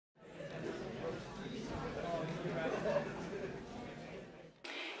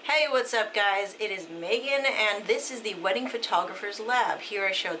Hey, what's up guys? It is Megan and this is the Wedding Photographer's Lab. Here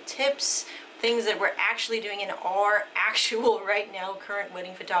I show tips, things that we're actually doing in our actual right now current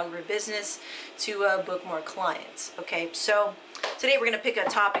wedding photographer business to book more clients. Okay, so today we're going to pick a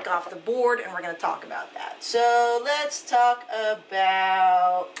topic off the board and we're going to talk about that. So let's talk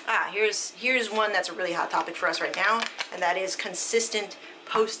about, here's one that's a really hot topic for us right now, and that is consistent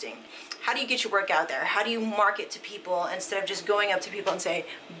posting. How do you get your work out there? How do you market to people instead of just going up to people and say,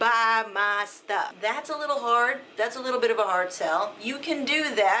 buy my stuff? That's a little hard. That's a little bit of a hard sell. You can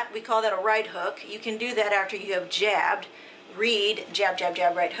do that. We call that a right hook. You can do that after you have jabbed. Read Jab, Jab,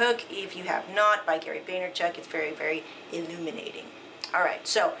 Jab, Right Hook. If you have not, by Gary Vaynerchuk. It's very, very illuminating. All right,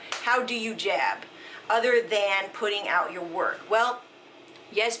 so how do you jab other than putting out your work? Well,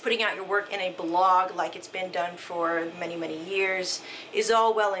 yes, putting out your work in a blog like it's been done for many, many years is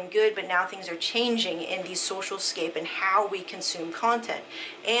all well and good, but now things are changing in the social scape and how we consume content.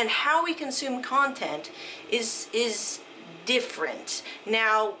 And how we consume content is different.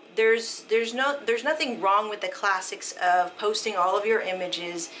 Now, there's nothing wrong with the classics of posting all of your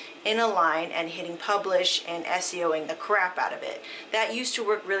images in a line and hitting publish and SEOing the crap out of it. That used to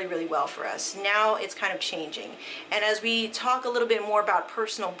work really, really well for us. Now it's kind of changing. And as we talk a little bit more about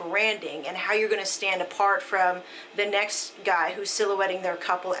personal branding and how you're going to stand apart from the next guy who's silhouetting their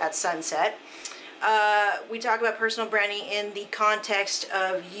couple at sunset, we talk about personal branding in the context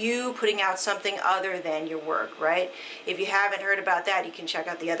of you putting out something other than your work, right? If you haven't heard about that, you can check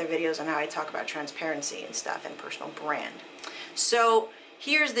out the other videos on how I talk about transparency and stuff and personal brand. So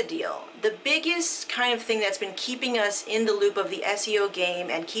here's the deal. The biggest kind of thing that's been keeping us in the loop of the SEO game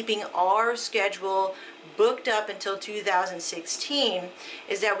and keeping our schedule booked up until 2016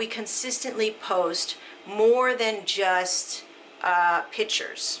 is that we consistently post more than just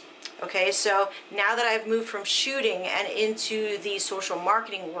pictures. Okay, so now that I've moved from shooting and into the social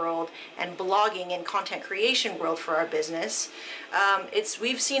marketing world and blogging and content creation world for our business,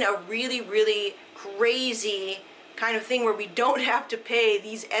 we've seen a really, really crazy kind of thing where we don't have to pay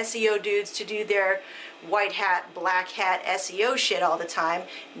these SEO dudes to do their white hat, black hat SEO shit all the time.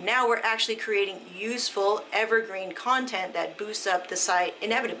 Now we're actually creating useful, evergreen content that boosts up the site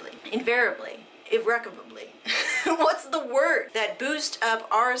inevitably, invariably, irrevocably. What's the word? That boosts up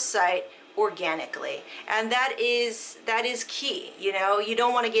our site organically, and that is key. You know, you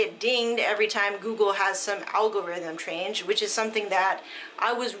don't want to get dinged every time Google has some algorithm change, which is something that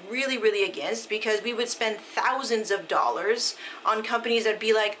I was really, really against, because we would spend thousands of dollars on companies that'd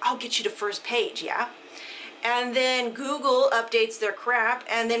be like, I'll get you to first page, yeah? And then Google updates their crap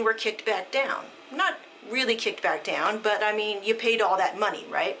and then we're kicked back down. Not really kicked back down, but I mean, you paid all that money,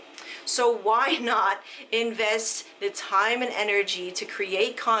 right? So why not invest the time and energy to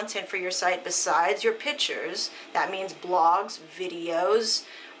create content for your site besides your pictures? That means blogs, videos,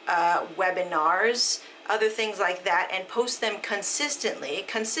 webinars, other things like that, and post them consistently.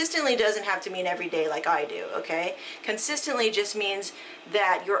 Consistently doesn't have to mean every day like I do, okay? Consistently just means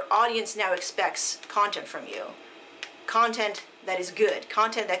that your audience now expects content from you. Content that is good,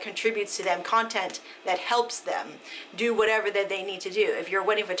 content that contributes to them, content that helps them do whatever that they need to do. If you're a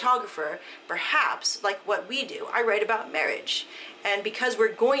wedding photographer, perhaps like what we do, I write about marriage. And because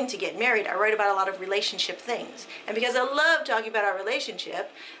we're going to get married, I write about a lot of relationship things. And because I love talking about our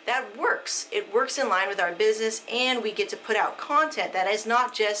relationship, that works. It works in line with our business, and we get to put out content that is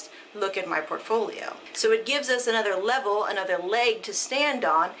not just look at my portfolio. So it gives us another level, another leg to stand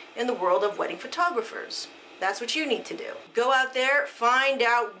on in the world of wedding photographers. That's what you need to do. Go out there, find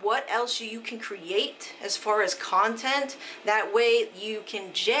out what else you can create as far as content. That way you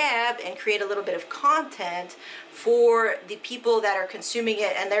can jab and create a little bit of content for the people that are consuming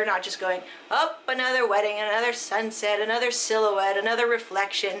it, and they're not just going, oh, another wedding, another sunset, another silhouette, another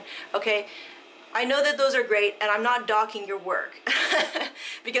reflection. Okay, I know that those are great, and I'm not docking your work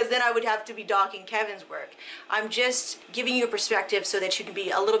because then I would have to be docking Kevin's work. I'm just giving you a perspective so that you can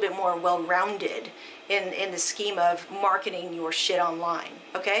be a little bit more well-rounded in the scheme of marketing your shit online,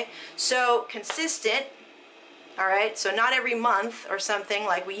 okay? So consistent, all right? So not every month or something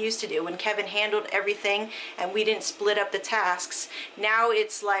like we used to do when Kevin handled everything and we didn't split up the tasks. Now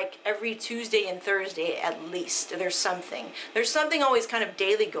it's like every Tuesday and Thursday at least. There's something always kind of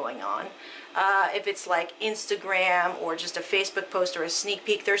daily going on. If it's like Instagram or just a Facebook post or a sneak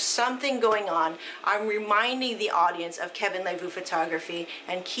peek, there's something going on. I'm reminding the audience of Kevin Levu Photography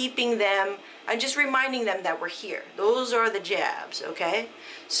and keeping them, and just reminding them that we're here. Those are the jabs, okay?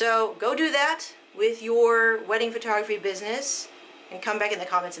 So go do that with your wedding photography business and come back in the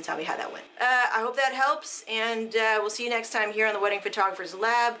comments and tell me how that went. I hope that helps, and we'll see you next time here on the Wedding Photographer's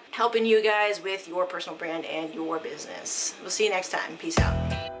Lab, helping you guys with your personal brand and your business. We'll see you next time. Peace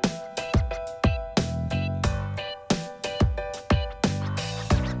out.